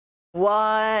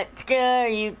What's good,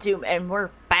 YouTube? And we're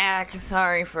back.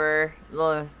 Sorry for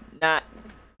not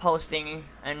posting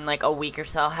in like a week or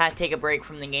so. Had to take a break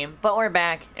from the game, but we're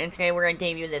back. And today we're gonna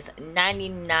debut this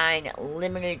 99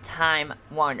 limited time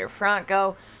Wander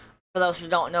Franco. For those who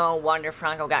don't know, Wander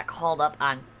Franco got called up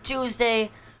on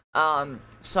Tuesday.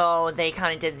 So they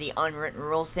kind of did the unwritten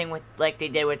rules thing with like they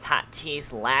did with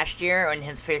Tatis last year on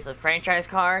his facelift franchise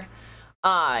card.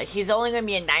 He's only going to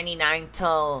be a 99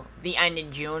 till the end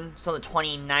of June, so the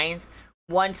 29th.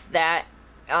 Once that,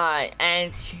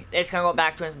 ends, it's going to go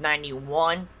back to his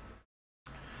 91.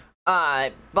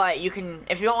 But you can,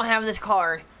 if you don't have this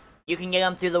card, you can get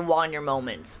them through the Wander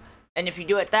moments. And if you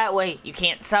do it that way, you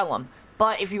can't sell them.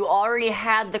 But if you already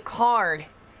had the card,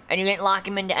 and you didn't lock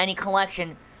him into any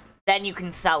collection, then you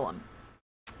can sell them.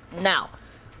 Now,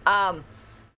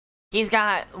 he's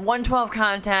got 112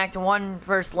 contact, 1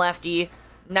 versus lefty,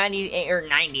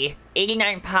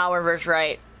 89 power versus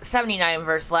right, 79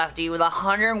 versus lefty, with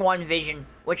 101 vision,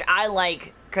 which I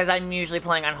like because I'm usually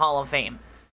playing on Hall of Fame.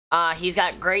 He's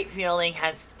got great fielding,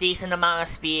 has decent amount of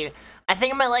speed. I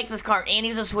think I might like this card, and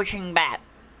he's a switching bat.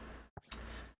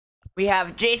 We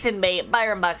have Jason Bay,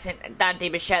 Byron Buxton, Dante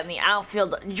Bichette in the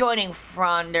outfield, joining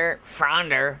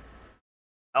Fronder.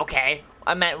 Okay,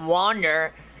 I meant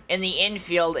Wander. In the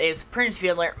infield is Prince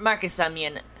Fielder, Marcus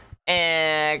Semien,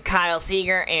 and Kyle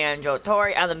Seager, and Joe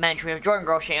Torre. On the bench, we have Jordan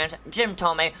Groshans, Jim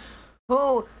Thome,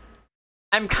 who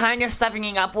I'm kind of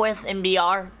stepping up with in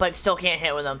BR, but still can't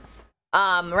hit with him.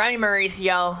 Ronnie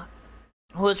Mauricio,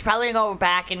 who is probably going to go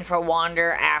back in for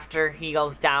Wander after he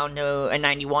goes down to a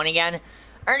 91 again.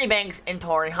 Ernie Banks and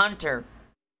Torrey Hunter.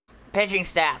 Pitching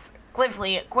staff, Cliff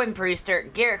Lee, Quinn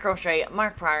Priester, Garrett Crochet,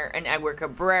 Mark Pryor, and Edward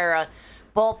Cabrera.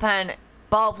 Bullpen,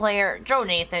 ball player, Joe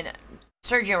Nathan,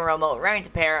 Sergio Romo, Ryan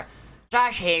Tepera,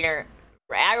 Josh Hader,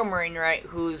 Adam Wainwright,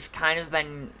 who's kind of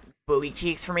been booty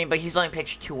cheeks for me, but he's only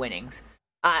pitched 2 innings.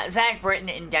 Zach Britton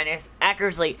and Dennis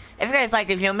Eckersley. If you guys liked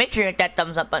the video, make sure you hit that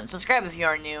thumbs up button. Subscribe if you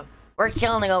are new. We're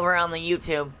killing it over on the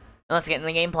YouTube. And let's get in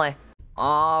the gameplay.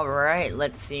 Alright,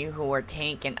 let's see who we're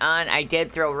taking on. I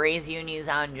did throw Rays unis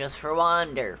on just for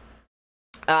Wander.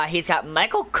 He's got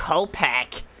Michael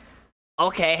Kopech.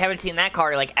 Okay, haven't seen that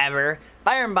card like ever.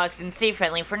 Byron Buxton, Steve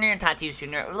Fenley, Fernando Tatis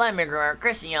Jr., Vladimir Guerrero,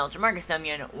 Christian Yelich, Marcus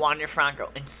Semien, Wander Franco,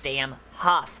 and Sam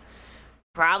Huff.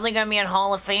 Probably gonna be in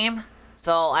Hall of Fame,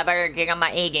 so I better get on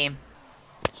my A game.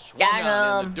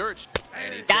 Got him.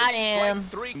 Got him.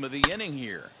 Of the inning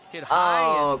here. Hit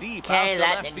high and deep okay,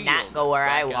 that did not go where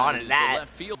I wanted that.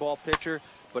 Left field ball pitcher,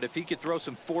 but if he could throw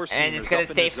some four-seamers, and it's gonna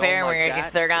stay fair, and we're gonna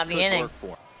get third out of the inning.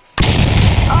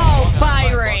 Oh,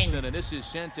 Byron! And this is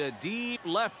sent to deep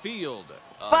left field.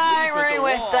 Byron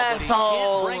with the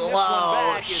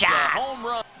solo shot.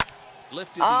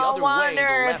 Oh,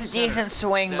 Wander, it's a decent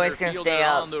swing, but it's gonna stay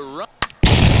up.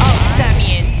 Oh,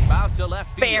 Semien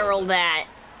barreled that.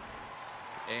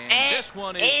 And this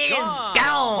one is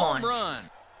gone. Home run.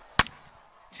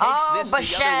 Oh,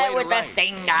 Bichette with the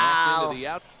single.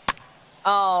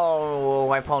 Oh,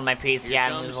 I pulled my PC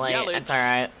out and was late. That's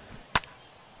alright.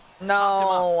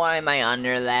 No, why am I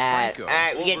under that?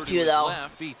 Alright, we get 2 though.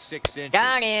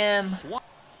 Got him.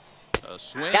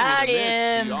 Got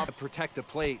him. Protect the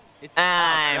plate.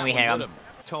 And we hit him.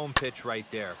 Tone pitch right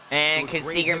there. And can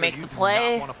Seager make the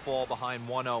play? Want to fall behind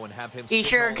 1-0 and have him he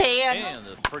sure can.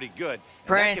 Pretty good.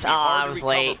 Prince, oh, I was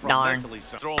late. Darn.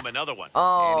 Throw him another one.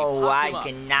 Oh, I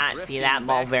cannot see that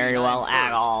ball very well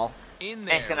at all.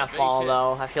 It's gonna fall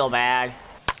though. I feel bad.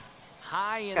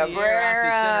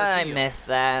 Cabrera, I missed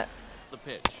that.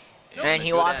 And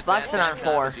he walks Buxton on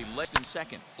 4.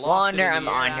 Wander, I'm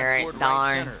under it.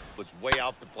 Darn. Was way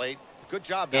off the plate. Good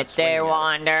job. Get there,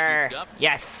 Wander.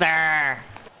 Yes, sir.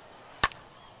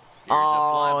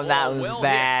 Oh, that was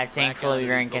bad. Thankfully, we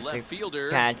didn't get the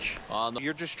catch.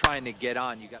 You're just trying to get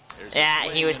on. You got.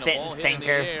 Yeah, he was sitting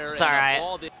sinker. It's all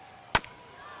right.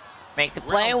 Make the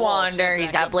play, Wander.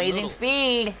 He's got blazing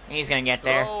speed. He's gonna get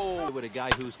there. With a guy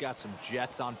who's got some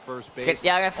jets on first base. Get the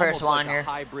other first, Wander.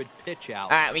 Hybrid pitch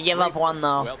out. All right, we give up 1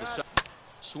 though. Well,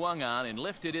 swung on and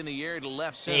lifted in the air to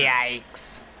left center.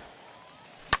 Yikes.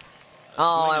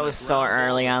 Oh, I was so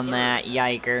early on that.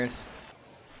 Yikers.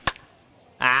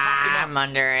 Ah, I'm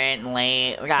under it and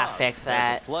late. We gotta fix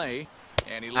that. Alright,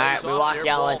 we walk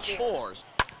Yelich.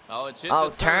 Oh,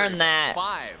 turn that.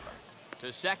 5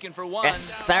 to second for 1. Yes,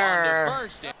 sir.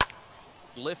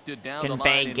 Lifted down Can the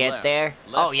Bay line get there?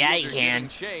 Oh, yeah, he can.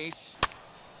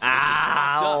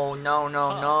 Ow,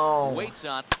 no. Waits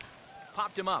on.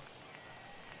 Popped him up.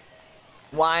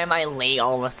 Why am I late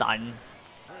all of a sudden?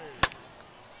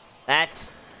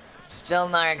 That's still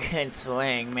not a good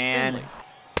swing, man.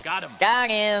 Got him. Got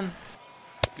him.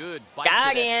 Good bite Got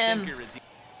to that him. sinker as he,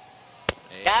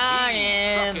 Got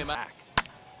he struck him. him back.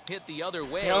 Hit the other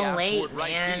way Still out late, toward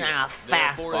right man, field. on a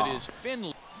Therefore, fastball. it is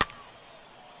Finley.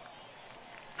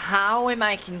 How am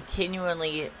I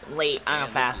continually late on a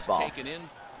And this is fastball? taken in.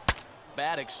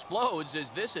 Bat explodes as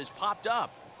this has popped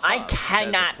up. I Cubs has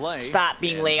a cannot play, stop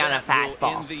being and late on a that will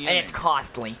fastball, end the and it's inning.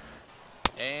 costly.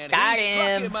 And Got he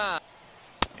him. struck him out.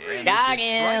 And Got this is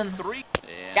him. strike 3.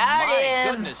 And Got my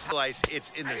him. Goodness, Realize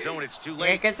it's in the zone. It's too Yeah,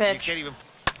 late. good pitch. You can't even.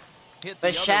 hit the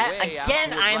other Bichette, way out again,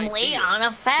 toward I'm right late field. on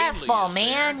a Finley fastball, is there.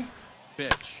 man.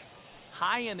 Pitch.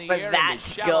 High in the But air that's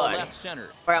into shallow good. left center.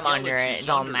 But I'm Yelich under it. is It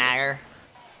don't under matter.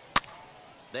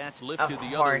 That's lifted Of the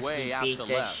other course way he out beat to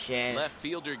this left. shit. Left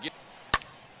fielder gets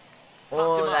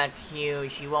Oh, him up. that's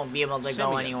huge. He won't be able to go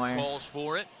Simeon anywhere. calls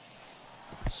for it.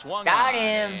 Swung Got on,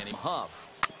 him. And he huff.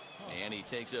 And he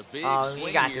takes a big Oh, swing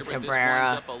you got here, this, but Cabrera. this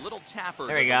winds up a little tapper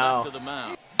There to we the left go. of the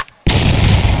mound.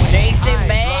 Jason High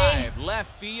Bay. drive,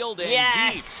 left field and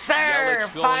Yes, deep. sir.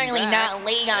 Yelich going Finally back, not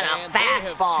late on a and they have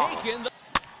fastball. taken the-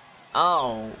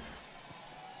 Oh.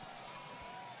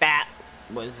 That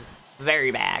was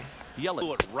very bad. Yelich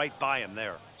Blew it right by him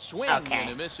there. swing Okay. and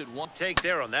a miss at one. Take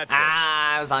there on that pitch.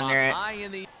 Ah, I was under it. High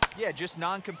in the Yeah, just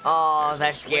non-competitive. Oh, There's a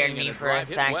that scared swing me and a for a drive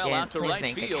hit well second. out to Please right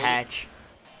make the field. catch.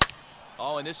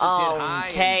 Oh, and this is hit high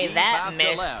Okay, and deep that out to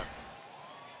missed. left.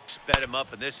 Sped him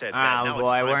up in this at Oh, bat. Now boy, it's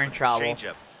time we're for in the trouble.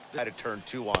 changeup. Had to turn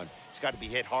 2 on. It's got to be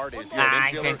hit hard. If you're Nah, an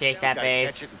he's gonna infielder, take you that gotta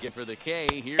base. catch it and Get get for the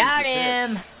K. Here's Got the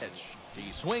him. pitch.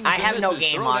 He swings I and have no misses.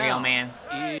 game Throw audio, down. man.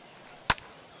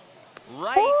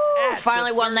 Right Woo, at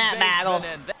finally the won third that battle.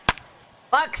 baseman, and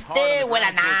Buxton with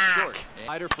a knock.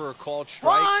 Slider for a called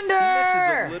strike. Wander! He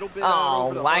misses a little bit out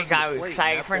over the Oh, I heart of got the plate,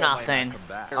 excited and for that ball might nothing. not come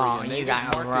back. Oh, Native you gotta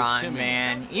Marcus run, Simeon.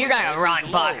 man. You gotta This is run,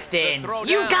 low. Buxton. The throw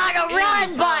You down gotta in run, time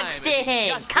as he Buxton.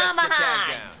 just Come gets the tag on.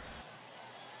 down.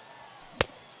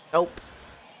 Nope.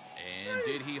 And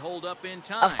did he hold up in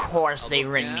time? Of course A they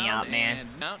look ring me down, up, man.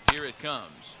 and now here it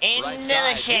comes. Into Right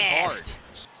the side, hit hard. shaft.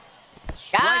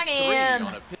 Strike Got 3 him.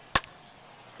 on a pitch.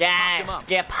 Yes, up.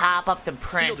 get pop up to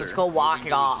Prince. Fielder Let's go walk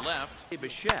moving it to his off. Left.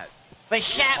 Bichette.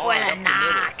 Bichette Hard with up a the middle.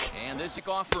 knock. And this is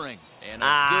offering. And a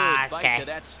Ah, good bite okay. to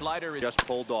that slider. Just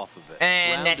pulled off of it.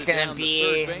 And that's Grounded gonna down the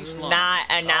be third baseline. not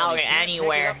an Oh, out he can't pick it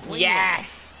anywhere. up cleanly.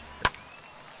 Yes.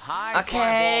 High fly ball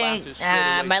Okay. out to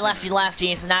straightaway My center.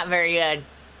 lefty is not very good.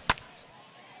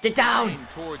 Get down. Line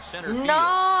towards center field.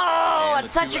 No, And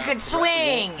it's the such a two-out good threat won't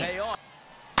swing. pay off.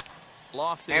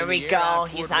 Lofted There in we the air go. out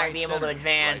He's toward not right gonna be able to center.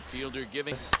 advance. Right fielder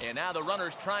giving, and now the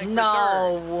runner's trying for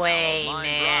No third. way, Line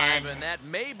man. drive, and that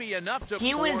may be enough to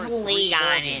He was force late three-ball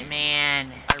on game. it,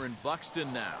 man. Byron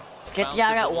Buxton now. Let's get Bounce you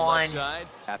out it to at the one. left side.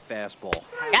 That fastball.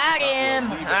 Got him.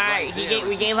 Leave it All right, right there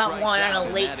we as he gave up strikes one on out, a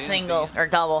and late that ends the single inning. or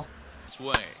double.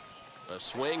 Swing. A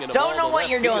swing and a Don't ball know to what left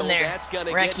you're doing field. there. That's gonna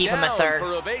We're gonna get keep him at down third.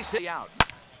 for a base hit out.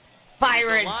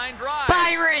 Byron. It's a line drive.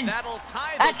 Byron. That'll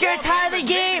tie the That's gonna ball tie game the and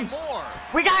maybe game. more.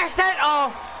 We gotta send.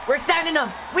 Oh, we're sending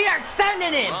him. We are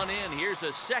sending him. Run in. Here's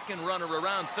a second runner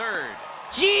around third.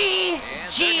 Jeez,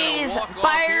 they're gonna walk off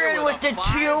Byron here with with the a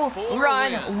 5-4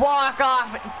 2-run win.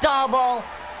 walk-off double.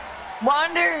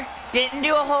 Wander didn't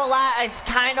do a whole lot. I was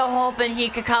kind of hoping he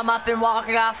could come up and walk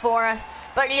it off for us.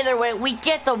 But either way, we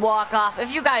get the walk-off.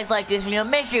 If you guys like this video,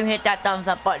 make sure you hit that thumbs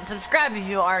up button. Subscribe if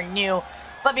you are new.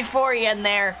 But before you end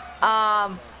there,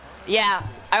 yeah,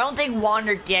 I don't think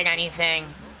Wander did anything.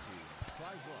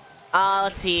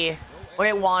 Let's see. What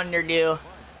did Wander do?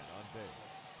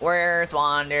 Where's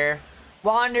Wander?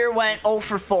 Wander went 0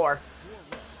 for 4.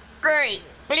 Great.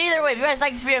 But either way, if you guys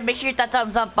like this video, make sure you hit that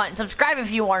thumbs up button. Subscribe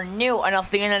if you are new, and I'll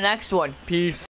see you in the next one. Peace.